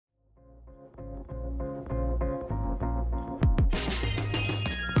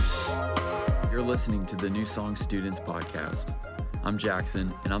You're listening to the New Song Students Podcast. I'm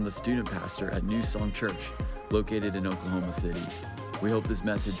Jackson, and I'm the student pastor at New Song Church, located in Oklahoma City. We hope this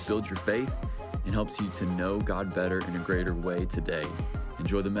message builds your faith and helps you to know God better in a greater way today.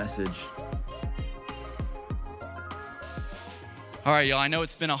 Enjoy the message. All right, y'all, I know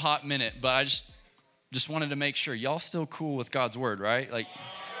it's been a hot minute, but I just wanted to make sure. Y'all still cool with God's word, right?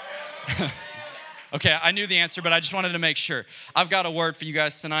 Okay, I knew the answer, but I just wanted to make sure. I've got a word for you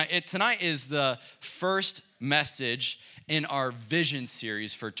guys tonight. Tonight is the first message in our vision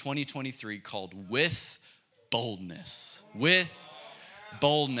series for 2023 called With Boldness. With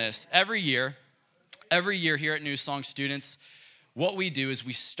Boldness. Every year here at New Song Students, what we do is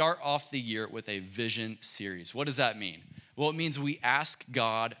we start off the year with a vision series. What does that mean? Well, it means we ask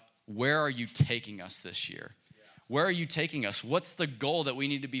God, where are you taking us this year? Where are you taking us? What's the goal that we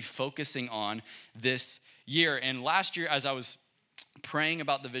need to be focusing on this year? And last year, as I was praying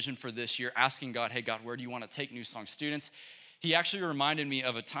about the vision for this year, asking God, hey, God, where do you want to take New Song Students? He actually reminded me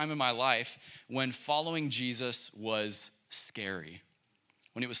of a time in my life when following Jesus was scary.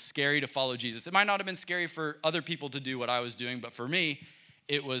 When it was scary to follow Jesus. It might not have been scary for other people to do what I was doing, but for me,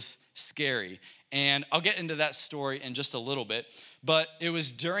 it was scary. And I'll get into that story in just a little bit. But it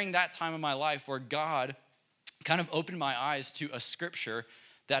was during that time of my life where God kind of opened my eyes to a scripture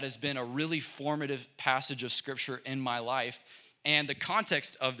that has been a really formative passage of scripture in my life. And the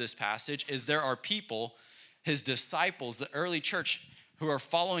context of this passage is there are people, his disciples, the early church, who are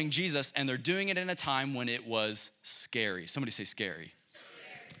following Jesus, and they're doing it in a time when it was scary. Somebody say scary.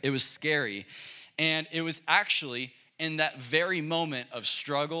 It was scary. And it was actually in that very moment of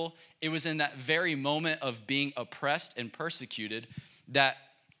struggle, it was in that very moment of being oppressed and persecuted that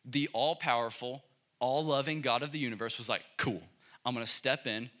the all-powerful, all-loving God of the universe was like, cool, I'm gonna step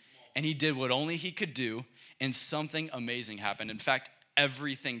in. And he did what only he could do, and something amazing happened. In fact,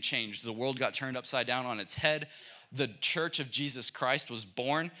 everything changed. The world got turned upside down on its head. The Church of Jesus Christ was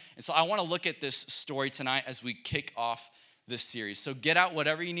born. And so I wanna look at this story tonight as we kick off this series. So get out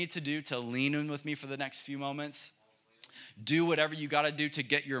whatever you need to do to lean in with me for the next few moments. Do whatever you gotta do to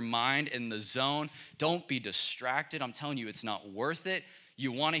get your mind in the zone. Don't be distracted. I'm telling you, it's not worth it.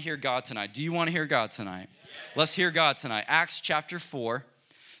 You want to hear God tonight. Do you want to hear God tonight? Yes. Let's hear God tonight. Acts chapter 4,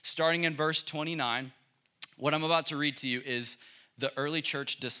 starting in verse 29. What I'm about to read to you is the early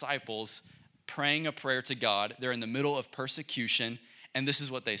church disciples praying a prayer to God. They're in the middle of persecution, and this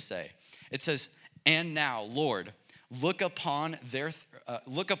is what they say. It says, "And now, Lord, look upon the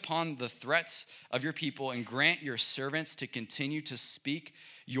threats of your people and grant your servants to continue to speak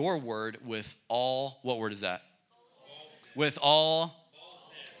your word with all," what word is that? Boldness. With all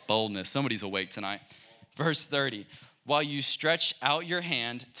boldness. Somebody's awake tonight. Verse 30, "While you stretch out your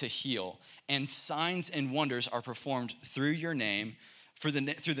hand to heal, and signs and wonders are performed through your name, through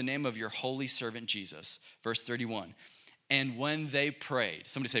the name of your holy servant Jesus." Verse 31, "And when they prayed,"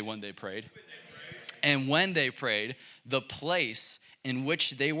 somebody say when they prayed. "And when they prayed, the place in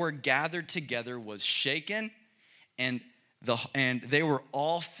which they were gathered together was shaken, and they were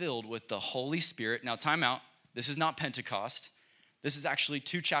all filled with the Holy Spirit." Now, time out. This is not Pentecost. This is actually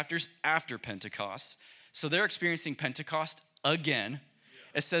 2 chapters after Pentecost. So they're experiencing Pentecost again.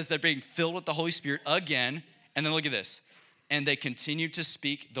 It says they're being filled with the Holy Spirit again. And then look at this. "And they continued to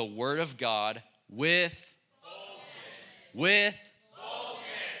speak the word of God with boldness." With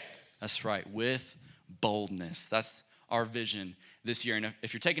boldness. That's right, with boldness. That's our vision this year. And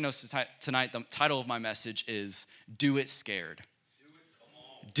if you're taking notes tonight, the title of my message is Do It Scared.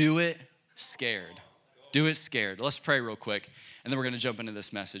 Do it scared. Do it scared. Let's pray real quick, and then we're going to jump into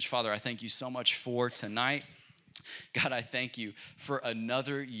this message. Father, I thank you so much for tonight. God, I thank you for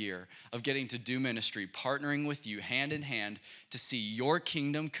another year of getting to do ministry, partnering with you hand in hand to see your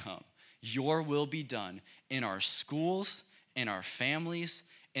kingdom come, your will be done in our schools, in our families,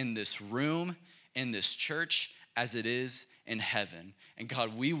 in this room, in this church, as it is in heaven. And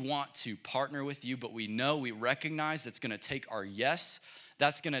God, we want to partner with you, but we recognize that's going to take our yes.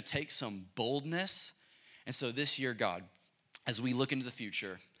 That's going to take some boldness. And so this year, God, as we look into the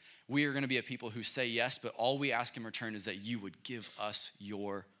future, we are going to be a people who say yes, but all we ask in return is that you would give us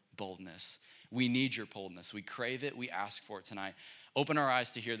your boldness. We need your boldness. We crave it. We ask for it tonight. Open our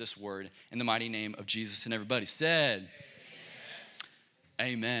eyes to hear this word in the mighty name of Jesus. And everybody said,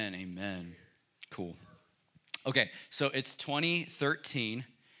 Amen. Amen. Cool. Okay, so it's 2013,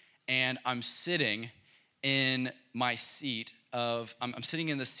 and I'm sitting in my seat I'm sitting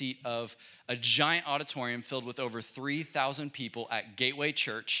in the seat of a giant auditorium filled with over 3,000 people at Gateway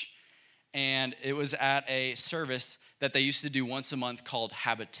Church. And it was at a service that they used to do once a month called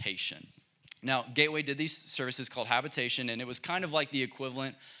Habitation. Now, Gateway did these services called Habitation, and it was kind of like the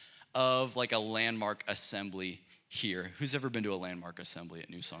equivalent of like a landmark assembly here. Who's ever been to a landmark assembly at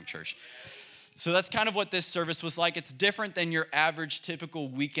New Song Church? So that's kind of what this service was like. It's different than your average typical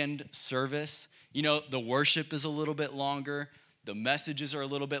weekend service. You know, the worship is a little bit longer. The messages are a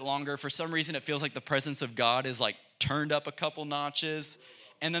little bit longer. For some reason, it feels like the presence of God is like turned up a couple notches.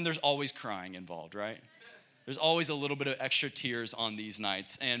 And then there's always crying involved, right? There's always a little bit of extra tears on these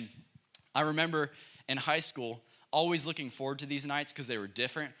nights. And I remember in high school always looking forward to these nights because they were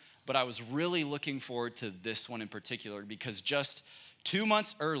different. But I was really looking forward to this one in particular because just 2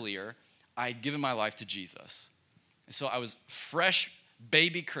 months earlier, I'd given my life to Jesus. And so I was fresh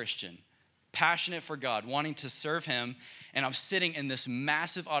baby Christian, passionate for God, wanting to serve him. And I'm sitting in this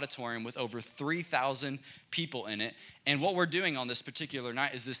massive auditorium with over 3,000 people in it. And what we're doing on this particular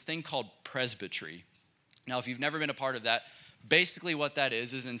night is this thing called presbytery. Now, if you've never been a part of that, basically what that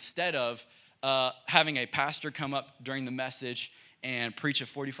is instead of having a pastor come up during the message and preach a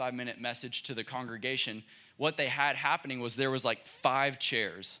 45-minute message to the congregation, what they had happening was there was like 5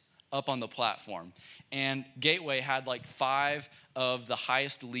 chairs up on the platform. And Gateway had like 5 of the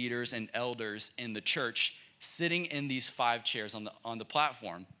highest leaders and elders in the church sitting in these 5 chairs on the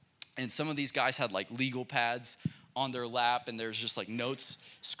platform. And some of these guys had like legal pads on their lap, and there's just like notes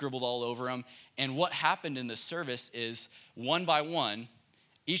scribbled all over them. And what happened in this service is one by one,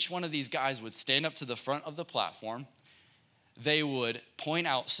 each one of these guys would stand up to the front of the platform. They would point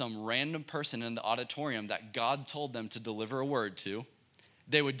out some random person in the auditorium that God told them to deliver a word to.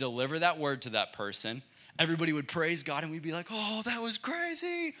 They would deliver that word to that person. Everybody would praise God, and we'd be like, oh, that was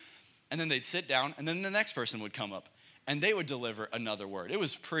crazy. And then they'd sit down, and then the next person would come up, and they would deliver another word. It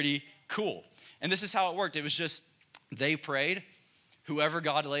was pretty cool. And this is how it worked. It was just they prayed. Whoever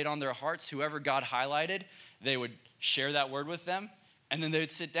God laid on their hearts, whoever God highlighted, they would share that word with them, and then they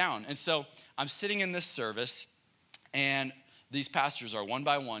would sit down. And so I'm sitting in this service, and these pastors are one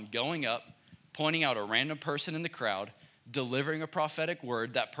by one going up, pointing out a random person in the crowd, delivering a prophetic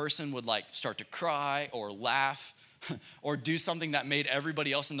word. That person would like start to cry or laugh or do something that made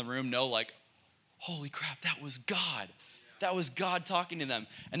everybody else in the room know like, holy crap, that was God. That was God talking to them.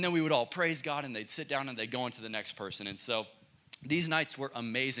 And then we would all praise God, and they'd sit down and they'd go into the next person. And so these nights were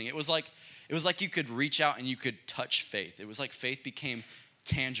amazing. It was like you could reach out and you could touch faith. It was like faith became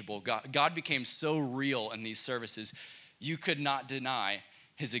tangible. God became so real in these services. You could not deny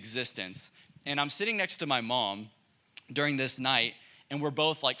his existence. And I'm sitting next to my mom during this night, and we're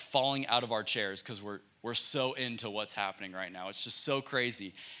both like falling out of our chairs because we're so into what's happening right now. It's just so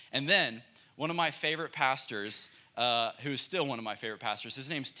crazy. And then one of my favorite pastors, who's still one of my favorite pastors, his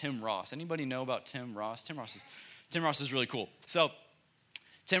name's Tim Ross. Anybody know about Tim Ross? Tim Ross is really cool. So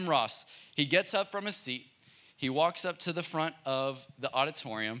Tim Ross, he gets up from his seat, he walks up to the front of the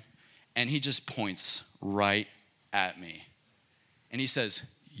auditorium, and he just points right at me. And he says,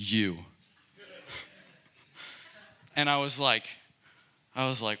 you. And I was like,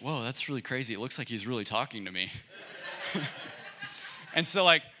 whoa, that's really crazy. It looks like he's really talking to me. And so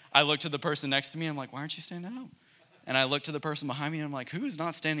like, I looked to the person next to me, and I'm like, why aren't you standing up? And I looked to the person behind me, and I'm like, who is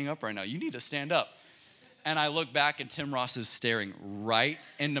not standing up right now? You need to stand up. And I look back, and Tim Ross is staring right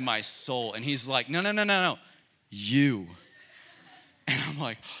into my soul. And he's like, no, you. And I'm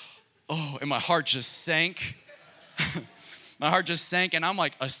like, oh, and my heart just sank. My heart just sank, and I'm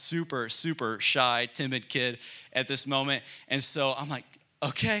like a super, super shy, timid kid at this moment. And so I'm like,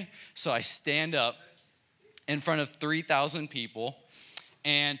 okay. So I stand up in front of 3,000 people,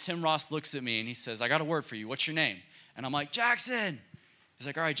 and Tim Ross looks at me, and he says, I got a word for you. What's your name? And I'm like, Jackson. He's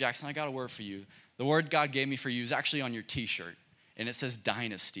like, all right, Jackson, I got a word for you. The word God gave me for you is actually on your t-shirt, and it says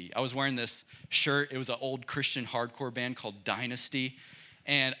Dynasty. I was wearing this shirt. It was an old Christian hardcore band called Dynasty,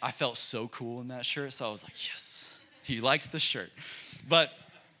 and I felt so cool in that shirt, so I was like, yes. He liked the shirt. But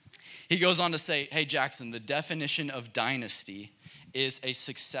he goes on to say, hey, Jackson, the definition of dynasty is a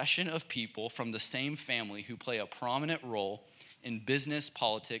succession of people from the same family who play a prominent role in business,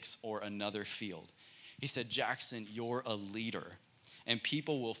 politics, or another field. He said, Jackson, you're a leader, and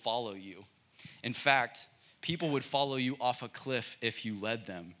people will follow you. In fact, people would follow you off a cliff if you led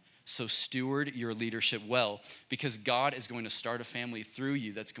them. So steward your leadership well, because God is going to start a family through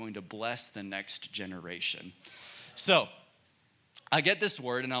you that's going to bless the next generation. So I get this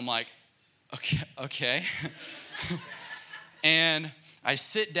word, and I'm like, okay. And I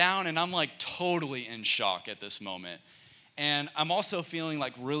sit down, and I'm like totally in shock at this moment. And I'm also feeling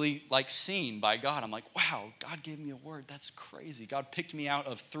like really like seen by God. I'm like, wow, God gave me a word. That's crazy. God picked me out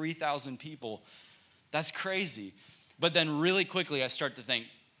of 3,000 people. That's crazy. But then really quickly I start to think,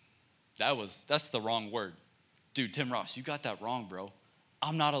 that's the wrong word. Dude, Tim Ross, you got that wrong, bro.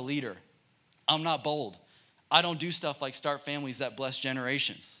 I'm not a leader. I'm not bold. I don't do stuff like start families that bless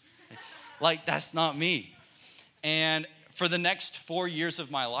generations. Like, that's not me. And for the next 4 years of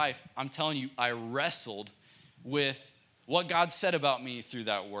my life, I'm telling you, I wrestled with what God said about me through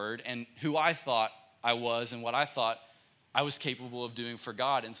that word and who I thought I was and what I thought I was capable of doing for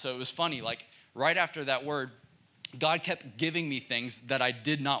God. And so it was funny, like right after that word, God kept giving me things that I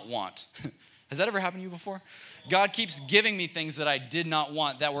did not want. Has that ever happened to you before? God keeps giving me things that I did not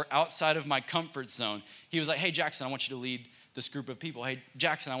want, that were outside of my comfort zone. He was like, hey, Jackson, I want you to lead this group of people. Hey,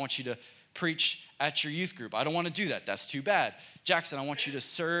 Jackson, I want you to preach at your youth group. I don't want to do that. That's too bad. Jackson, I want you to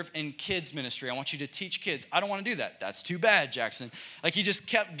serve in kids ministry. I want you to teach kids. I don't want to do that. That's too bad, Jackson. Like, he just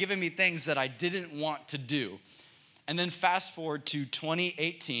kept giving me things that I didn't want to do. And then fast forward to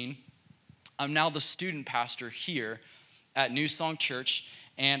 2018, I'm now the student pastor here at New Song Church,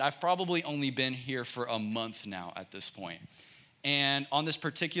 and I've probably only been here for a month now at this point. And on this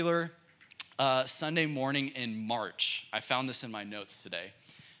particular Sunday morning in March, I found this in my notes today.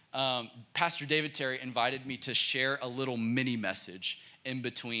 Pastor David Terry invited me to share a little mini message in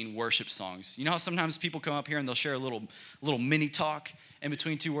between worship songs. You know how sometimes people come up here and they'll share a little mini talk in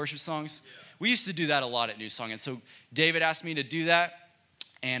between two worship songs? Yeah. We used to do that a lot at New Song, and so David asked me to do that,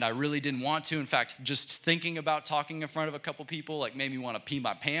 and I really didn't want to. In fact, just thinking about talking in front of a couple people like made me want to pee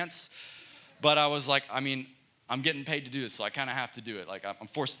my pants. But I was like, I'm getting paid to do this, so I kind of have to do it. Like, I'm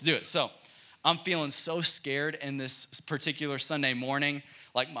forced to do it. So I'm feeling so scared in this particular Sunday morning.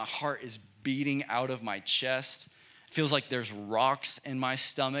 Like, my heart is beating out of my chest. It feels like there's rocks in my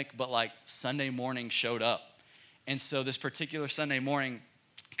stomach, but like Sunday morning showed up. And so this particular Sunday morning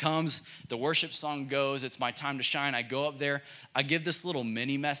comes, the worship song goes, it's my time to shine. I go up there, I give this little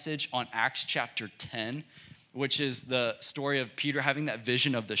mini message on Acts chapter 10, which is the story of Peter having that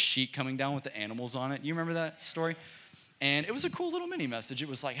vision of the sheet coming down with the animals on it. You remember that story? And it was a cool little mini message. It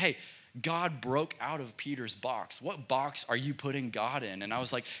was like, hey, God broke out of Peter's box. What box are you putting God in? And I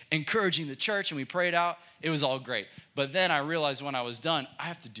was like encouraging the church, and we prayed out. It was all great. But then I realized when I was done, I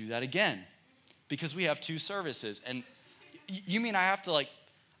have to do that again because we have 2 services. And you mean I have to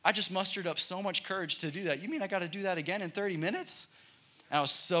I just mustered up so much courage to do that. You mean I got to do that again in 30 minutes? And I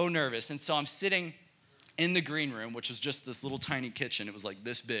was so nervous. And so I'm sitting in the green room, which was just this little tiny kitchen. It was like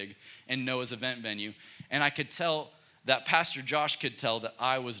this big in Noah's event venue. And I could tell that Pastor Josh could tell that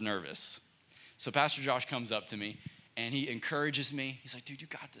I was nervous. So Pastor Josh comes up to me and he encourages me. He's like, dude, you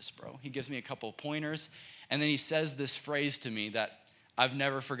got this, bro. He gives me a couple of pointers. And then he says this phrase to me that I've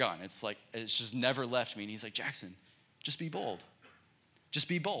never forgotten. It's just never left me. And he's like, Jackson, just be bold. Just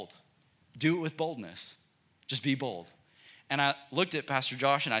be bold. Do it with boldness. Just be bold. And I looked at Pastor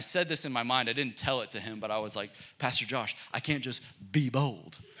Josh and I said this in my mind. I didn't tell it to him, but I was like, Pastor Josh, I can't just be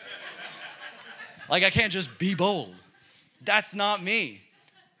bold. I can't just be bold. That's not me.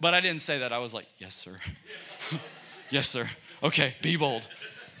 But I didn't say that. I was like, yes, sir. Yes, sir. Okay, be bold.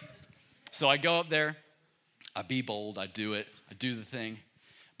 So I go up there. I be bold. I do it. I do the thing.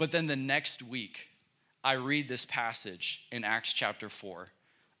 But then the next week, I read this passage in Acts chapter 4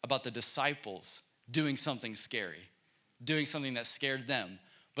 about the disciples doing something scary, doing something that scared them.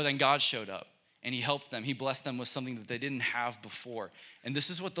 But then God showed up and he helped them. He blessed them with something that they didn't have before. And this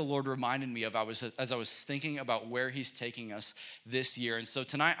is what the Lord reminded me of as I was thinking about where he's taking us this year. And so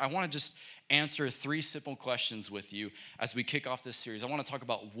tonight, I want to just answer 3 simple questions with you as we kick off this series. I want to talk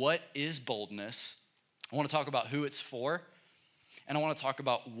about what is boldness. I want to talk about who it's for. And I want to talk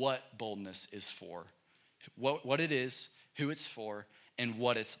about what boldness is for. What it is, who it's for, and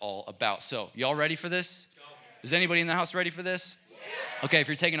what it's all about. So, y'all ready for this? Is anybody in the house ready for this? Yeah. Okay, if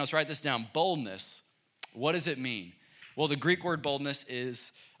you're taking notes, write this down. Boldness, what does it mean? Well, the Greek word for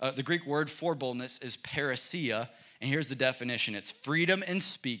boldness is parousia, and here's the definition. It's freedom in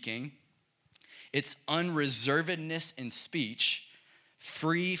speaking, it's unreservedness in speech,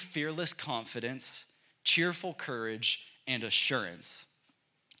 free, fearless confidence, cheerful courage, and assurance.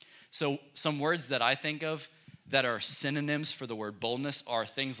 So some words that I think of that are synonyms for the word boldness are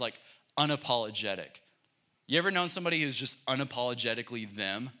things like unapologetic. You ever known somebody who's just unapologetically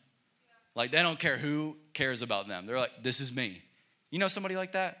them? Like they don't care who cares about them. They're like, this is me. You know somebody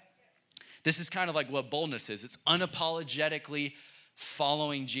like that? This is kind of like what boldness is. It's unapologetically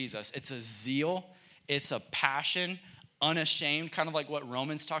following Jesus. It's a zeal. It's a passion, unashamed, kind of like what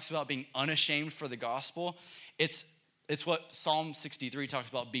Romans talks about, being unashamed for the gospel. It's what Psalm 63 talks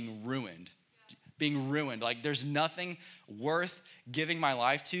about, being ruined. Being ruined. Like there's nothing worth giving my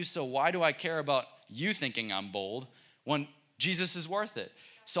life to, so why do I care about you thinking I'm bold when Jesus is worth it?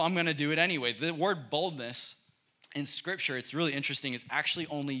 So I'm going to do it anyway. The word boldness in Scripture, it's really interesting, it's actually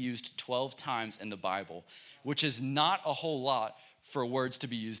only used 12 times in the Bible, which is not a whole lot for words to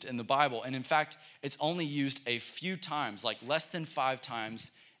be used in the Bible. And in fact, it's only used a few times, like less than 5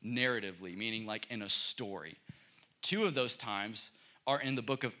 times narratively, meaning like in a story. 2 of those times are in the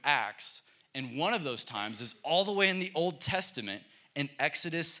book of Acts, and one of those times is all the way in the Old Testament in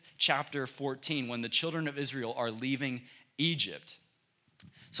Exodus chapter 14 when the children of Israel are leaving Egypt.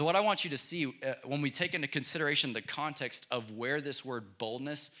 So what I want you to see when we take into consideration the context of where this word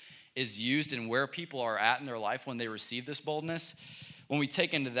boldness is used and where people are at in their life when they receive this boldness, when we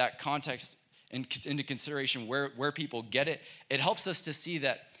take into that context and into consideration where people get it, it helps us to see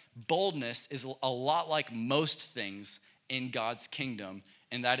that boldness is a lot like most things in God's kingdom,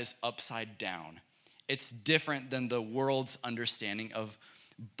 and that is upside down. It's different than the world's understanding of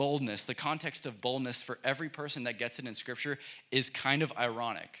boldness. The context of boldness for every person that gets it in Scripture is kind of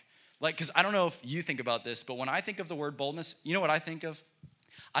ironic. Like, because I don't know if you think about this, but when I think of the word boldness, you know what I think of?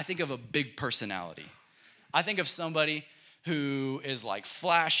 I think of a big personality. I think of somebody who is like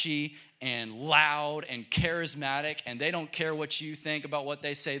flashy and loud and charismatic, and they don't care what you think about what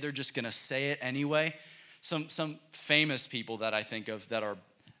they say. They're just gonna say it anyway. Some famous people that I think of that are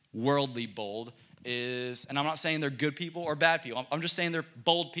worldly bold is, and I'm not saying they're good people or bad people. I'm just saying they're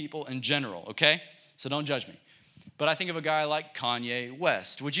bold people in general, okay? So don't judge me. But I think of a guy like Kanye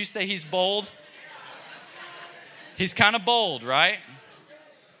West. Would you say he's bold? He's kind of bold, right?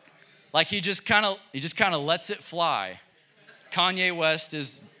 Like he just kind of lets it fly. Kanye West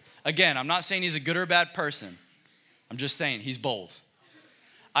is, again, I'm not saying he's a good or bad person. I'm just saying he's bold.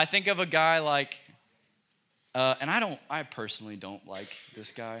 I think of a guy like, and I personally don't like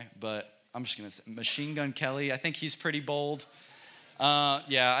this guy, but I'm just gonna say Machine Gun Kelly. I think he's pretty bold.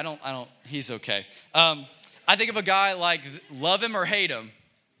 He's okay. I think of a guy like, love him or hate him,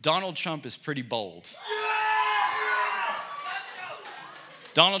 Donald Trump is pretty bold.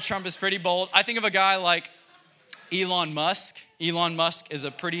 Donald Trump is pretty bold. I think of a guy like Elon Musk. Elon Musk is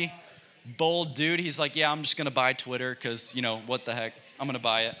a pretty bold dude. He's like, yeah, I'm just gonna buy Twitter because, what the heck, I'm gonna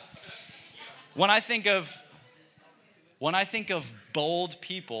buy it. When I think of bold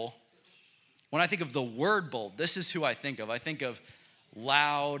people, when I think of the word bold, this is who I think of. I think of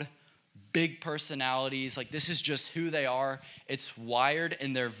loud, big personalities. Like this is just who they are. It's wired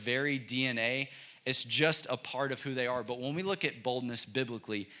in their very DNA. It's just a part of who they are. But when we look at boldness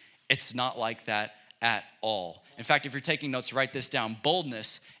biblically, it's not like that at all. In fact, if you're taking notes, write this down.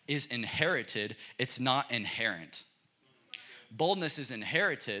 Boldness is inherited. It's not inherent. Boldness is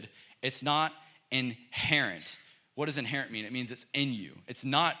inherited. It's not inherent. What does inherent mean? It means it's in you. It's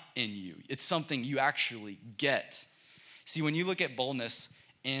not in you. It's something you actually get. See, when you look at boldness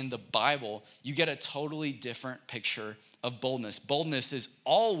in the Bible, you get a totally different picture of boldness. Boldness is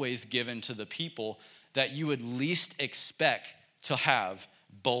always given to the people that you would least expect to have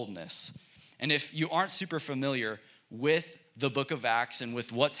boldness. And if you aren't super familiar with the book of Acts and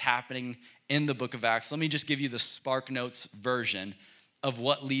with what's happening in the book of Acts, let me just give you the Spark Notes version of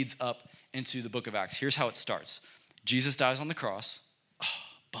what leads up into the book of Acts. Here's how it starts. Jesus dies on the cross. Oh,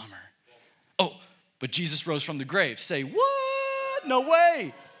 bummer. Oh, but Jesus rose from the grave. Say, what? No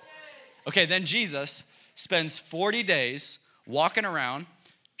way. Okay, then Jesus spends 40 days walking around,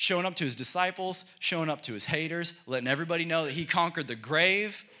 showing up to his disciples, showing up to his haters, letting everybody know that he conquered the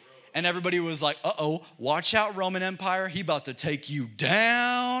grave. And everybody was like, uh-oh, watch out, Roman Empire. He about to take you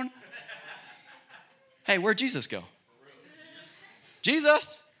down. Hey, where'd Jesus go?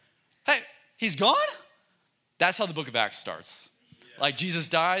 Jesus? Hey, he's gone? That's how the book of Acts starts. Like Jesus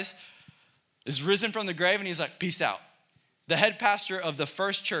dies, is risen from the grave, and he's like, peace out. The head pastor of the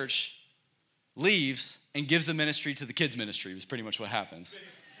first church leaves and gives the ministry to the kids' ministry, is pretty much what happens.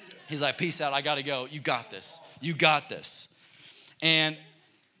 He's like, peace out, I gotta go. You got this. You got this. And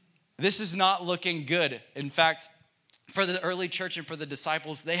this is not looking good. In fact, for the early church and for the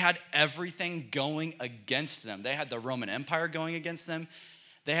disciples, they had everything going against them. They had the Roman Empire going against them.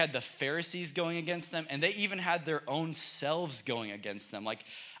 They had the Pharisees going against them. And they even had their own selves going against them. Like,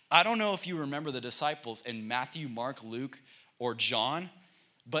 I don't know if you remember the disciples in Matthew, Mark, Luke, or John,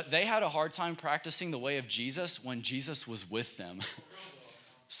 but they had a hard time practicing the way of Jesus when Jesus was with them.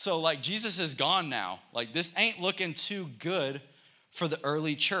 So like Jesus is gone now. Like this ain't looking too good for the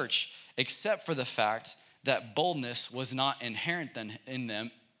early church, except for the fact that boldness was not inherent in them.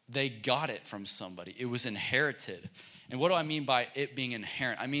 They got it from somebody. It was inherited. And what do I mean by it being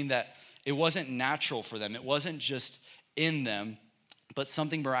inherent? I mean that it wasn't natural for them. It wasn't just in them, but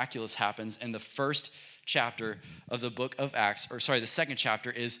something miraculous happens. And the first chapter of the book of Acts, the second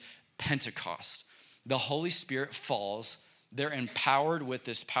chapter is Pentecost. The Holy Spirit falls. They're empowered with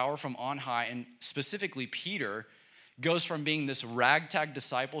this power from on high. And specifically, Peter goes from being this ragtag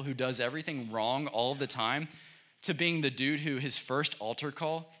disciple who does everything wrong all of the time to being the dude who his first altar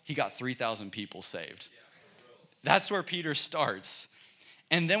call, he got 3,000 people saved. That's where Peter starts.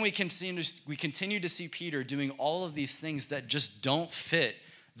 And then we continue to see Peter doing all of these things that just don't fit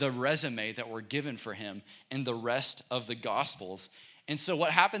the resume that we're given for him in the rest of the Gospels. And so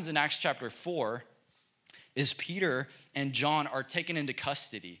what happens in Acts chapter 4 is Peter and John are taken into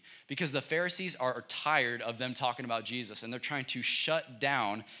custody because the Pharisees are tired of them talking about Jesus, and they're trying to shut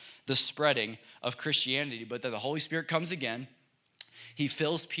down the spreading of Christianity. But then the Holy Spirit comes again. He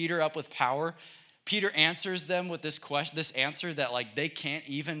fills Peter up with power. Peter answers them with this answer that like they can't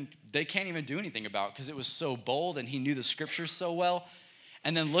even do anything about because it was so bold and he knew the scriptures so well.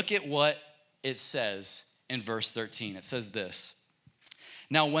 And then look at what it says in verse 13. It says this: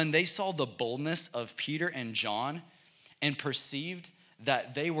 "Now when they saw the boldness of Peter and John and perceived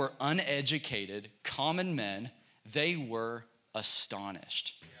that they were uneducated, common men, they were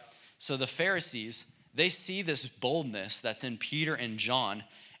astonished." Yeah. So the Pharisees, they see this boldness that's in Peter and John,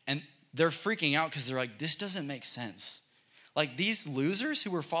 and they're freaking out because they're like, this doesn't make sense. Like these losers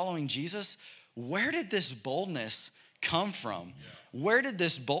who were following Jesus, where did this boldness come from? Yeah. Where did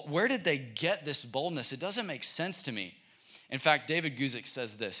they get this boldness? It doesn't make sense to me. In fact, David Guzik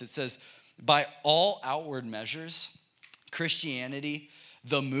says this. It says, by all outward measures, Christianity,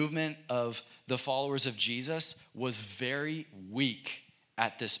 the movement of the followers of Jesus, was very weak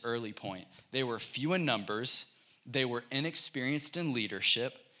at this early point. They were few in numbers. They were inexperienced in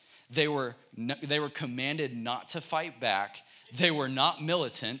leadership. They were commanded not to fight back. They were not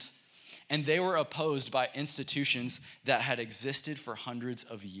militant. And they were opposed by institutions that had existed for hundreds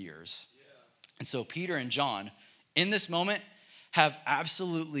of years. Yeah. And so Peter and John, in this moment, have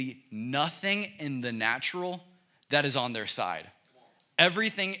absolutely nothing in the natural that is on their side.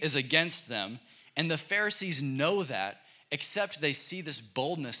 Everything is against them, and the Pharisees know that, except they see this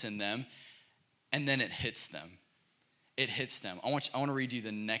boldness in them, and then it hits them. It hits them. I want to read you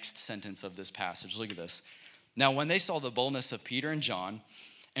the next sentence of this passage. Look at this. "Now when they saw the boldness of Peter and John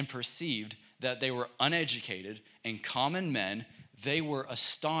and perceived that they were uneducated and common men, they were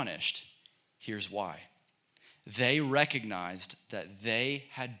astonished." Here's why. They recognized that they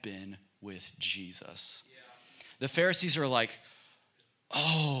had been with Jesus. Yeah. The Pharisees are like,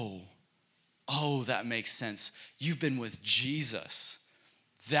 oh, that makes sense. You've been with Jesus.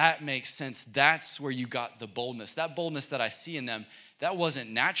 That makes sense. That's where you got the boldness. That boldness that I see in them, that wasn't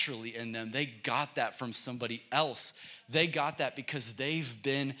naturally in them. They got that from somebody else. They got that because they've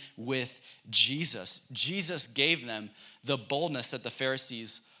been with Jesus. Jesus gave them the boldness that the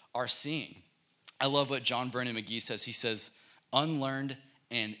Pharisees are seeing. I love what John Vernon McGee says. He says, unlearned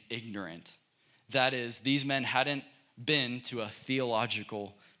and ignorant. That is, these men hadn't been to a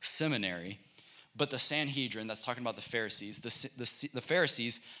theological seminary, but the Sanhedrin, that's talking about the Pharisees, the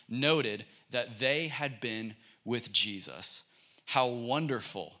Pharisees noted that they had been with Jesus. How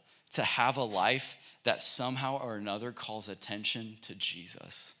wonderful to have a life that somehow or another calls attention to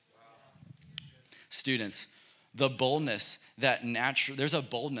Jesus. Wow. Students, there's a boldness that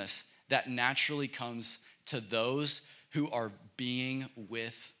naturally comes to those who are being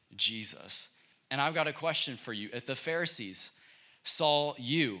with Jesus. And I've got a question for you. If the Pharisees saw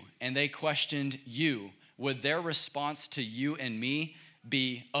you and they questioned you, would their response to you and me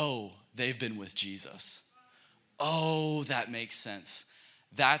be, oh, they've been with Jesus? Oh, that makes sense.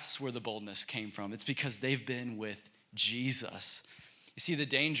 That's where the boldness came from. It's because they've been with Jesus. You see, the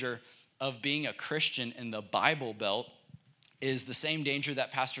danger of being a Christian in the Bible Belt is the same danger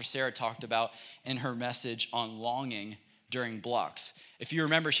that Pastor Sarah talked about in her message on longing during blocks. If you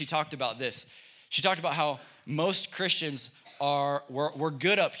remember, she talked about this. She talked about how most Christians we're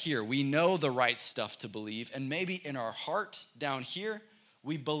good up here. We know the right stuff to believe, and maybe in our heart down here,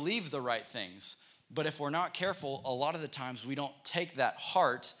 we believe the right things. But if we're not careful, a lot of the times we don't take that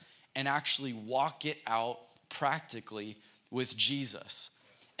heart and actually walk it out practically with Jesus.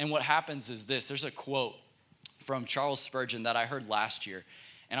 And what happens is this. There's a quote from Charles Spurgeon that I heard last year,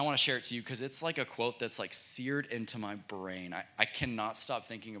 and I want to share it to you because it's like a quote that's like seared into my brain. I cannot stop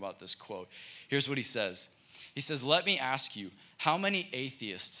thinking about this quote. Here's what he says. He says, "Let me ask you, how many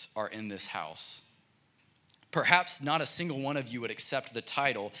atheists are in this house? Perhaps not a single one of you would accept the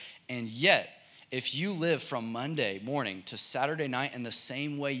title, and yet, if you live from Monday morning to Saturday night in the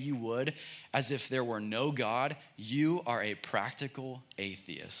same way you would as if there were no God, you are a practical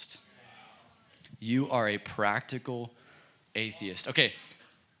atheist." You are a practical atheist. Okay,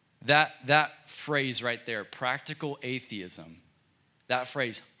 that phrase right there, practical atheism, that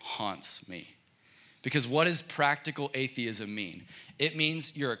phrase haunts me. Because what does practical atheism mean? It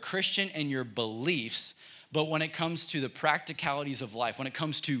means you're a Christian in your beliefs, but when it comes to the practicalities of life, when it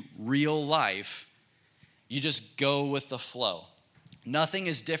comes to real life, you just go with the flow. Nothing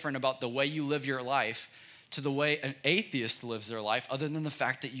is different about the way you live your life to the way an atheist lives their life other than the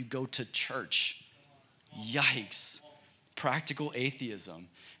fact that you go to church. Yikes. Practical atheism.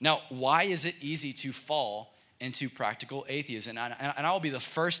 Now, why is it easy to fall into practical atheism? And I'll be the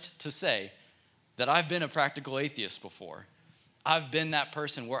first to say that I've been a practical atheist before. I've been that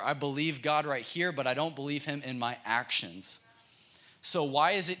person where I believe God right here, but I don't believe him in my actions. So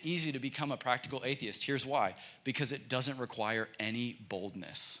why is it easy to become a practical atheist? Here's why. Because it doesn't require any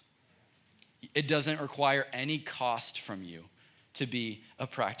boldness. It doesn't require any cost from you to be a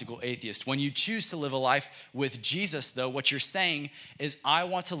practical atheist. When you choose to live a life with Jesus, though, what you're saying is, I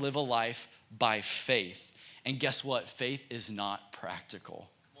want to live a life by faith. And guess what? Faith is not practical.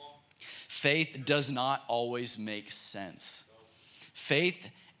 Faith does not always make sense.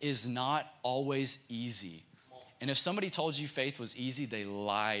 Faith is not always easy. And if somebody told you faith was easy, they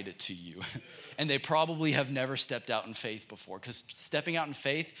lied to you. And they probably have never stepped out in faith before, because stepping out in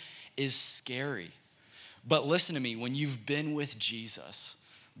faith is scary. But listen to me, when you've been with Jesus,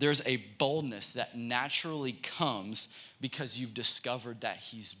 there's a boldness that naturally comes because you've discovered that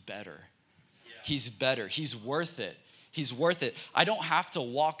he's better. Yeah. He's better. He's worth it. He's worth it. I don't have to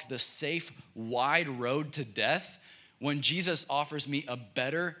walk the safe, wide road to death when Jesus offers me a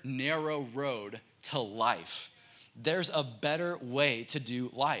better, narrow road to life. There's a better way to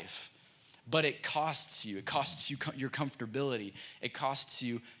do life. But it costs you. It costs you your comfortability. It costs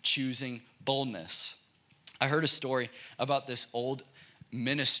you choosing boldness. I heard a story about this old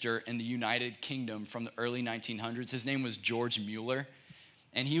minister in the United Kingdom from the early 1900s. His name was George Mueller,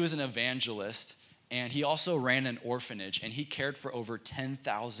 and he was an evangelist, and he also ran an orphanage, and he cared for over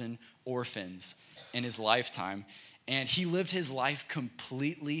 10,000 orphans in his lifetime, and he lived his life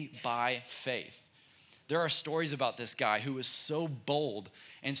completely by faith. There are stories about this guy who was so bold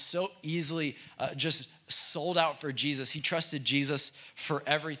and so easily just sold out for Jesus. He trusted Jesus for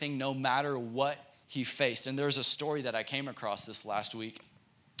everything, no matter what he faced. And there's a story that I came across this last week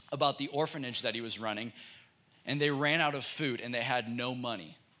about the orphanage that he was running, and they ran out of food and they had no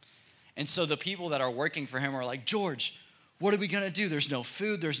money. And so the people that are working for him are like, George, what are we gonna do? There's no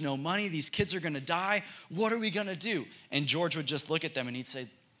food, there's no money, these kids are gonna die. What are we gonna do? And George would just look at them and he'd say,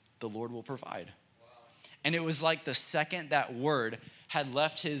 the Lord will provide. Wow. And it was like the second that word had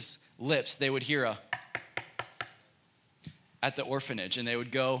left his lips, they would hear a at the orphanage, and they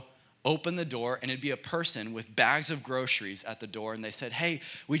would go open the door, and it'd be a person with bags of groceries at the door, and they said, hey,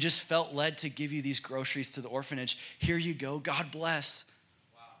 we just felt led to give you these groceries to the orphanage. Here you go, God bless.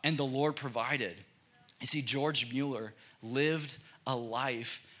 Wow. And the Lord provided. You see, George Mueller lived a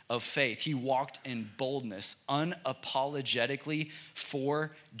life of faith. He walked in boldness, unapologetically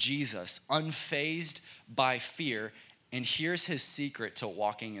for Jesus, unfazed by fear. And here's his secret to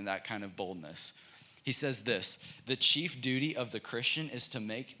walking in that kind of boldness. He says this, the chief duty of the Christian is to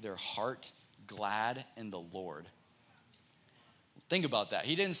make their heart glad in the Lord. Think about that.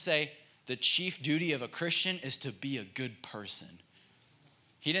 He didn't say the chief duty of a Christian is to be a good person.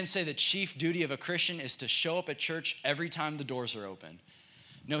 He didn't say the chief duty of a Christian is to show up at church every time the doors are open.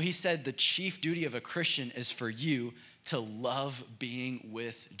 No, he said the chief duty of a Christian is for you to love being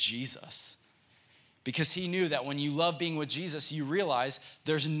with Jesus. Because he knew that when you love being with Jesus, you realize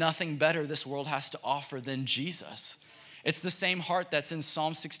there's nothing better this world has to offer than Jesus. It's the same heart that's in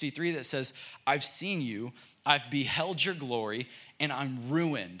Psalm 63 that says, I've seen you, I've beheld your glory, and I'm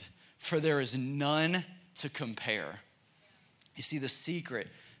ruined, for there is none to compare. You see, the secret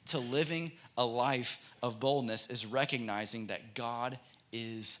to living a life of boldness is recognizing that God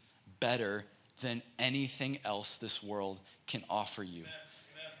is better than anything else this world can offer you.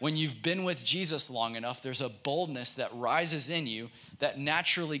 When you've been with Jesus long enough, there's a boldness that rises in you that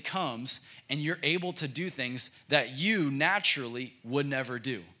naturally comes, and you're able to do things that you naturally would never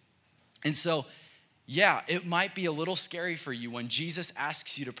do. And so, yeah, it might be a little scary for you when Jesus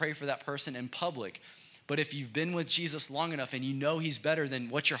asks you to pray for that person in public. But if you've been with Jesus long enough and you know he's better, than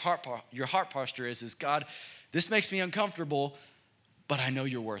what your heart posture is God, this makes me uncomfortable, but I know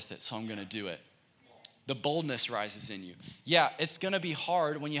you're worth it, so I'm gonna do it. The boldness rises in you. Yeah, it's gonna be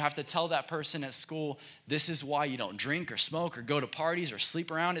hard when you have to tell that person at school, this is why you don't drink or smoke or go to parties or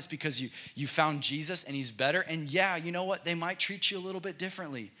sleep around. It's because you found Jesus and he's better. And yeah, you know what? They might treat you a little bit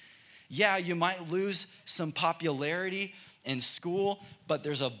differently. Yeah, you might lose some popularity in school, but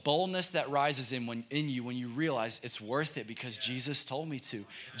there's a boldness that rises in you when you realize it's worth it because Jesus told me to.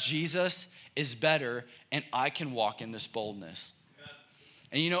 Jesus is better, and I can walk in this boldness.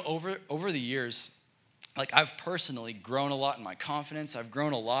 And you know, over the years, like I've personally grown a lot in my confidence. I've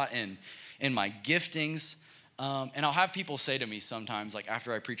grown a lot in my giftings. And I'll have people say to me sometimes, like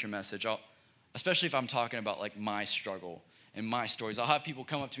after I preach a message, especially if I'm talking about like my struggle and my stories. I'll have people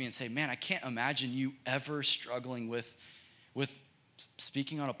come up to me and say, man, I can't imagine you ever struggling with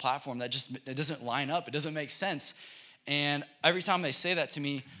speaking on a platform that it doesn't line up. It doesn't make sense. And every time they say that to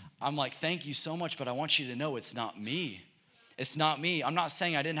me, I'm like, thank you so much, but I want you to know it's not me. It's not me. I'm not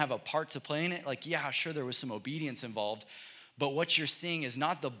saying I didn't have a part to play in it. Like, yeah, sure, there was some obedience involved. But what you're seeing is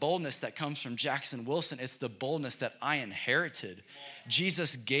not the boldness that comes from Jackson Wilson. It's the boldness that I inherited.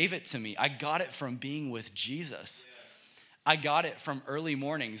 Jesus gave it to me. I got it from being with Jesus. I got it from early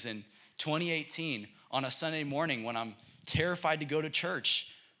mornings in 2018 on a Sunday morning when I'm terrified to go to church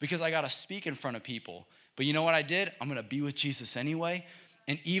because I got to speak in front of people. But you know what I did? I'm going to be with Jesus anyway.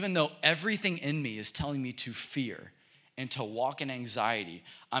 And even though everything in me is telling me to fear and to walk in anxiety,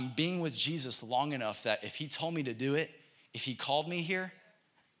 I'm being with Jesus long enough that if he told me to do it, if he called me here,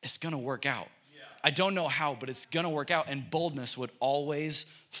 it's gonna work out. Yeah. I don't know how, but it's gonna work out, and boldness would always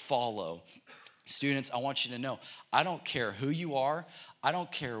follow. Students, I want you to know, I don't care who you are. I don't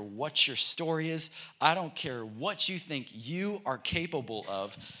care what your story is. I don't care what you think you are capable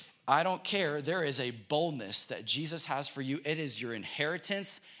of. I don't care. There is a boldness that Jesus has for you. It is your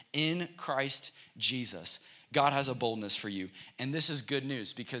inheritance in Christ Jesus. God has a boldness for you. And this is good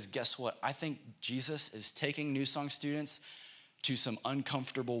news because guess what? I think Jesus is taking New Song students to some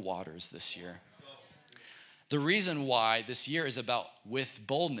uncomfortable waters this year. The reason why this year is about with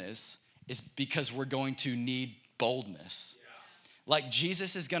boldness is because we're going to need boldness. Like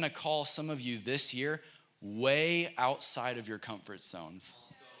Jesus is going to call some of you this year way outside of your comfort zones.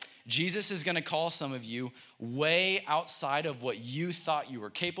 Jesus is going to call some of you way outside of what you thought you were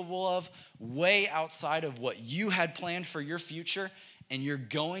capable of, way outside of what you had planned for your future, and you're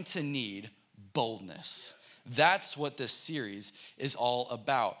going to need boldness. That's what this series is all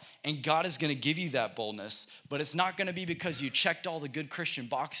about. And God is going to give you that boldness, but it's not going to be because you checked all the good Christian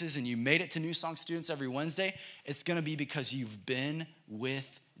boxes and you made it to New Song students every Wednesday. It's going to be because you've been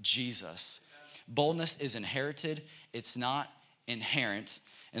with Jesus. Boldness is inherited. It's not inherent.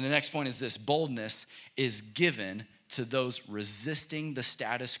 And the next point is this: boldness is given to those resisting the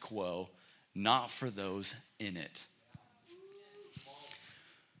status quo, not for those in it.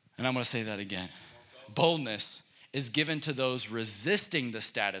 And I'm going to say that again. Boldness is given to those resisting the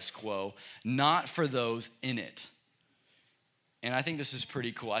status quo, not for those in it. And I think this is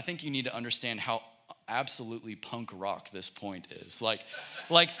pretty cool. I think you need to understand how absolutely punk rock this point is. Like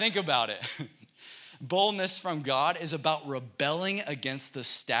think about it. Boldness from God is about rebelling against the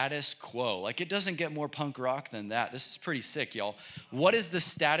status quo. Like, it doesn't get more punk rock than that. This is pretty sick, y'all. What is the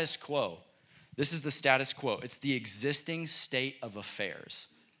status quo? This is the status quo. It's the existing state of affairs.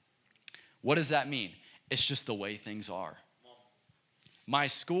 What does that mean? It's just the way things are. My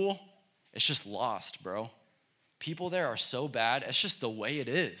school, it's just lost, bro. People there are so bad. It's just the way it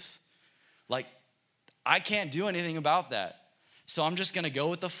is. Like, I can't do anything about that. So I'm just going to go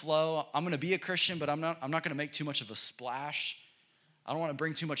with the flow. I'm going to be a Christian, but I'm not going to make too much of a splash. I don't want to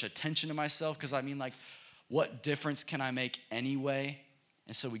bring too much attention to myself because I mean, like, what difference can I make anyway?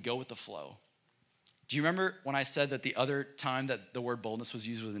 And so we go with the flow. Do you remember when I said that the other time that the word boldness was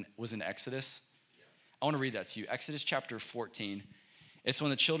used was in Exodus? I want to read that to you. Exodus chapter 14. It's when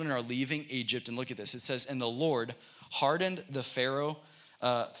the children are leaving Egypt, and look at this. It says, "And the Lord hardened the Pharaoh,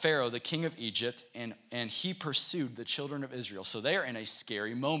 the king of Egypt, and he pursued the children of Israel." So they are in a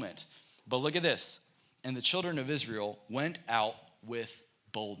scary moment. But look at this. "And the children of Israel went out with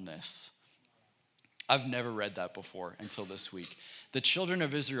boldness." I've never read that before until this week. The children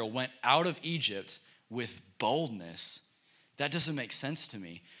of Israel went out of Egypt with boldness. That doesn't make sense to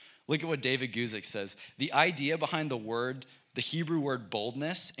me. Look at what David Guzik says. The idea behind the Hebrew word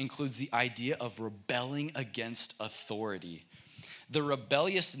boldness includes the idea of rebelling against authority. The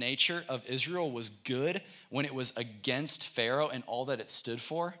rebellious nature of Israel was good when it was against Pharaoh and all that it stood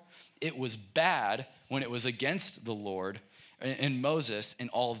for. It was bad when it was against the Lord and Moses and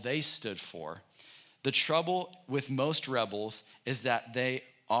all they stood for. The trouble with most rebels is that they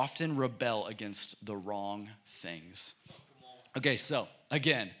often rebel against the wrong things. Okay, so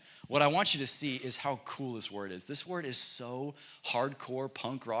again, what I want you to see is how cool this word is. This word is so hardcore,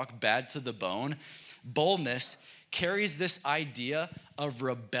 punk rock, bad to the bone. Boldness carries this idea of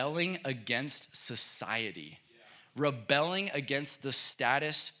rebelling against society, rebelling against the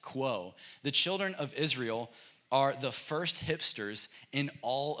status quo. The children of Israel are the first hipsters in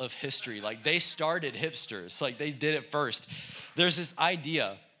all of history. Like, they started hipsters, like they did it first. There's this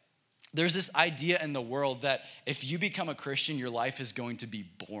idea in the world that if you become a Christian, your life is going to be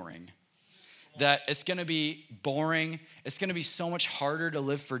boring. That it's going to be boring. It's going to be so much harder to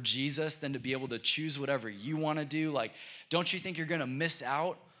live for Jesus than to be able to choose whatever you want to do. Like, don't you think you're going to miss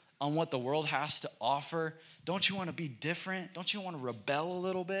out on what the world has to offer? Don't you want to be different? Don't you want to rebel a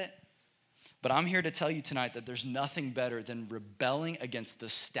little bit? But I'm here to tell you tonight that there's nothing better than rebelling against the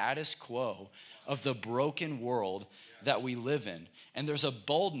status quo of the broken world that we live in. And there's a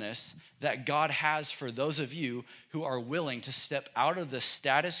boldness that God has for those of you who are willing to step out of the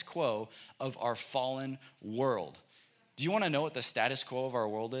status quo of our fallen world. Do you want to know what the status quo of our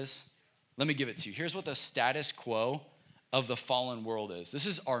world is? Let me give it to you. Here's what the status quo of the fallen world is. This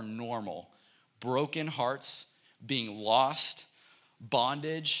is our normal. Broken hearts, being lost,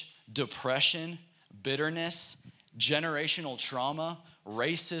 bondage, depression, bitterness, generational trauma,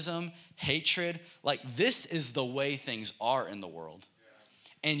 racism, hatred. Like, this is the way things are in the world.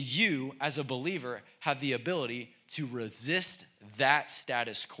 And you, as a believer, have the ability to resist that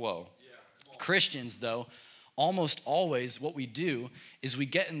status quo. Christians, though, almost always what we do is we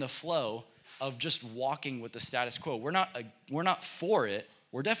get in the flow of just walking with the status quo. We're not for it.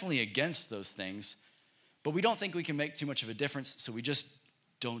 We're definitely against those things, but we don't think we can make too much of a difference, so we just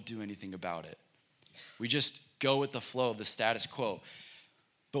don't do anything about it. We just go with the flow of the status quo.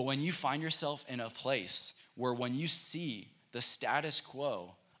 But when you find yourself in a place where when you see the status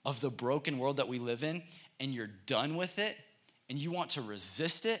quo of the broken world that we live in and you're done with it and you want to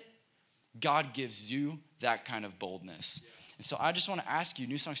resist it, God gives you that kind of boldness. And so I just want to ask you,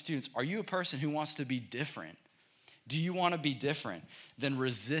 New Song students, are you a person who wants to be different? Do you want to be different? Then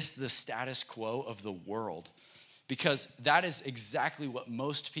resist the status quo of the world, because that is exactly what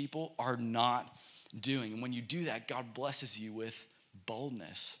most people are not doing. And when you do that, God blesses you with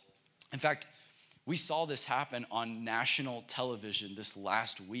boldness. In fact, we saw this happen on national television this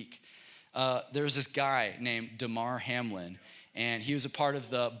last week. There was this guy named Damar Hamlin, and he was a part of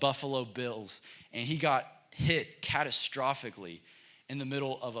the Buffalo Bills, and he got hit catastrophically in the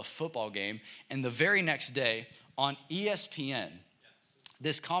middle of a football game. And the very next day on ESPN,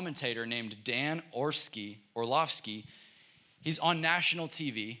 this commentator named Dan Orlovsky, he's on national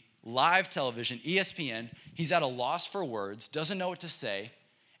TV, live television, ESPN. He's at a loss for words, doesn't know what to say,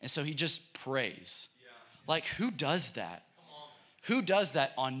 and so he just prays. Like, who does that? Who does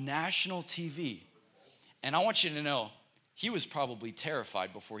that on national TV? And I want you to know, he was probably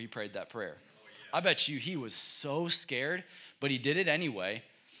terrified before he prayed that prayer. I bet you he was so scared, but he did it anyway.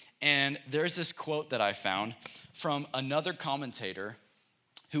 And there's this quote that I found from another commentator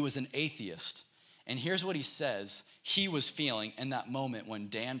who was an atheist. And here's what he says he was feeling in that moment when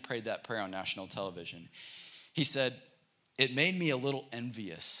Dan prayed that prayer on national television. He said, "It made me a little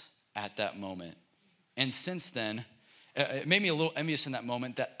envious at that moment. And since then, it made me a little envious in that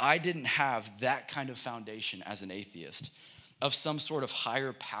moment that I didn't have that kind of foundation as an atheist of some sort of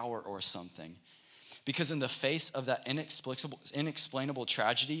higher power or something. Because in the face of that inexplainable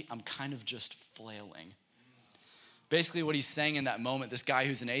tragedy, I'm kind of just flailing." Basically what he's saying in that moment, this guy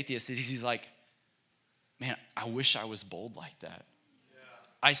who's an atheist, he's like, man, I wish I was bold like that.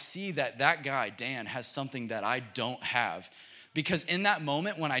 I see that guy, Dan, has something that I don't have. Because in that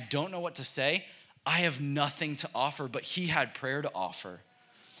moment when I don't know what to say, I have nothing to offer, but he had prayer to offer.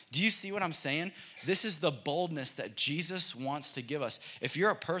 Do you see what I'm saying? This is the boldness that Jesus wants to give us. If you're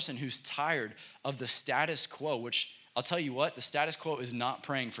a person who's tired of the status quo, which I'll tell you what, the status quo is not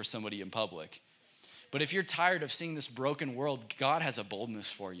praying for somebody in public. But if you're tired of seeing this broken world, God has a boldness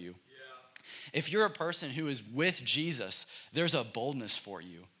for you. If you're a person who is with Jesus, there's a boldness for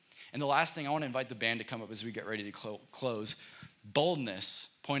you. And the last thing, I want to invite the band to come up as we get ready to close. Boldness,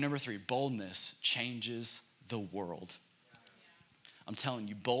 point number 3, boldness changes the world. I'm telling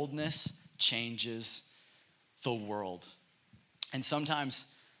you, boldness changes the world. And sometimes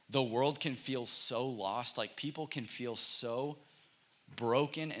the world can feel so lost, like people can feel so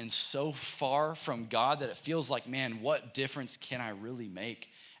broken and so far from God that it feels like, man, what difference can I really make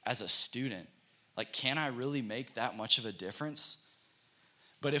as a student? Like, can I really make that much of a difference?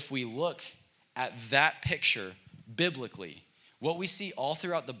 But if we look at that picture biblically, what we see all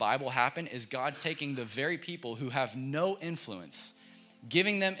throughout the Bible happen is God taking the very people who have no influence,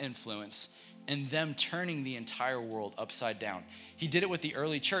 giving them influence, and them turning the entire world upside down. He did it with the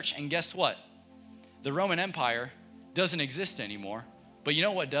early church, and guess what? The Roman Empire doesn't exist anymore, but you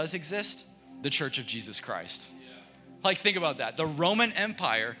know what does exist? The Church of Jesus Christ. Like, think about that. The Roman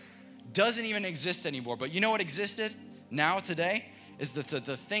Empire doesn't even exist anymore, but you know what existed now today? Is the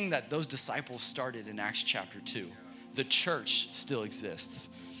thing that those disciples started in Acts chapter 2. The church still exists.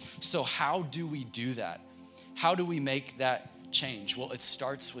 So how do we do that? How do we make that change? Well, it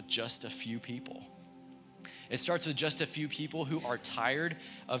starts with just a few people. It starts with just a few people who are tired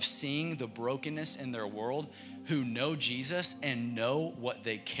of seeing the brokenness in their world, who know Jesus and know what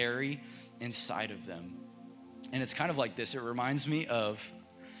they carry inside of them. And it's kind of like this. It reminds me of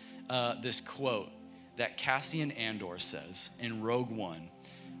this quote that Cassian Andor says in Rogue One.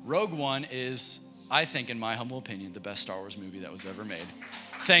 Rogue One is, I think, in my humble opinion, the best Star Wars movie that was ever made.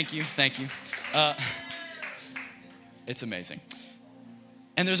 Thank you. It's amazing.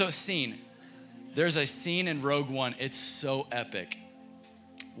 And there's a scene in Rogue One, it's so epic,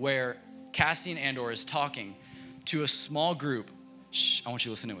 where Cassian Andor is talking to a small group. Shh, I want you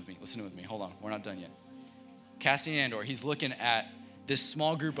to listen in with me. Hold on, we're not done yet. Cassian Andor, he's looking at this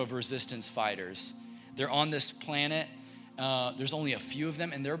small group of resistance fighters. They're on this planet. There's only a few of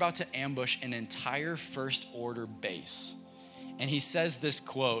them, and they're about to ambush an entire First Order base. And he says this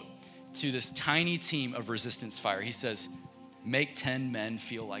quote to this tiny team of resistance fire. He says, make 10 men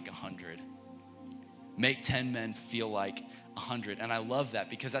feel like 100. Make 10 men feel like 100. And I love that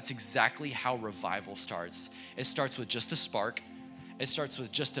because that's exactly how revival starts. It starts with just a spark. It starts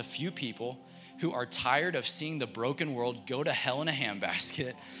with just a few people who are tired of seeing the broken world go to hell in a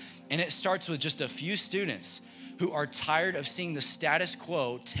handbasket. And it starts with just a few students who are tired of seeing the status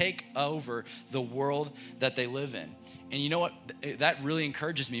quo take over the world that they live in. And you know what? That really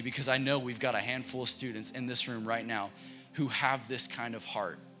encourages me because I know we've got a handful of students in this room right now who have this kind of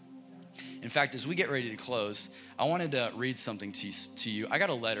heart. In fact, as we get ready to close, I wanted to read something to you. I got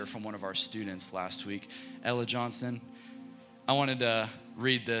a letter from one of our students last week, Ella Johnson. I wanted to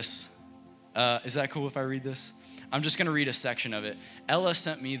read this. Is that cool if I read this? I'm just going to read a section of it. Ella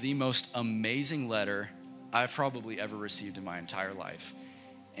sent me the most amazing letter I've probably ever received in my entire life.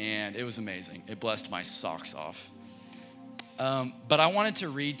 And it was amazing. It blessed my socks off. But I wanted to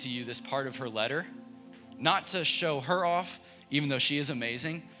read to you this part of her letter, not to show her off, even though she is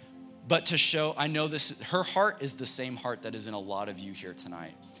amazing, but to show, I know this, her heart is the same heart that is in a lot of you here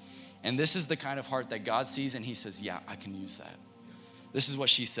tonight. And this is the kind of heart that God sees and he says, yeah, I can use that. This is what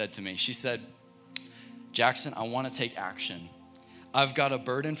she said to me. She said, Jackson, I want to take action. I've got a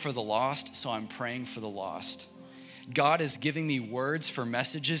burden for the lost, so I'm praying for the lost. God is giving me words for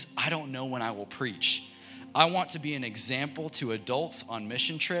messages I don't know when I will preach. I want to be an example to adults on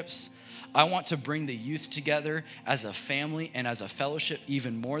mission trips. I want to bring the youth together as a family and as a fellowship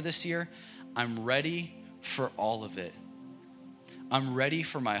even more this year. I'm ready for all of it. I'm ready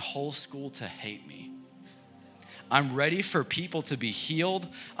for my whole school to hate me. I'm ready for people to be healed.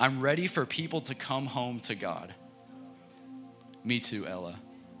 I'm ready for people to come home to God. Me too, Ella.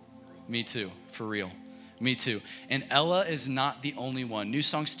 Me too, for real. Me too. And Ella is not the only one. New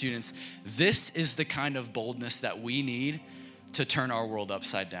Song students, this is the kind of boldness that we need to turn our world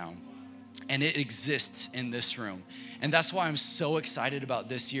upside down. And it exists in this room. And that's why I'm so excited about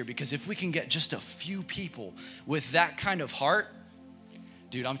this year, because if we can get just a few people with that kind of heart,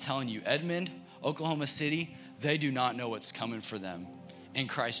 dude, I'm telling you, Edmond, Oklahoma City, they do not know what's coming for them in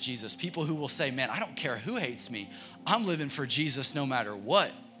Christ Jesus. People who will say, man, I don't care who hates me. I'm living for Jesus no matter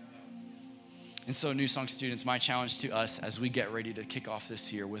what. And so, New Song students, my challenge to us as we get ready to kick off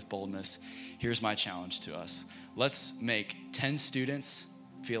this year with boldness, here's my challenge to us. Let's make 10 students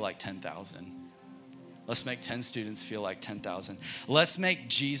feel like 10,000. Let's make 10 students feel like 10,000. Let's make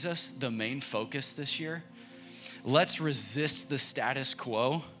Jesus the main focus this year. Let's resist the status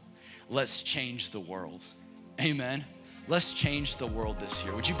quo. Let's change the world. Amen. Let's change the world this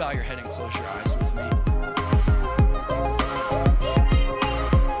year. Would you bow your head and close your eyes with me?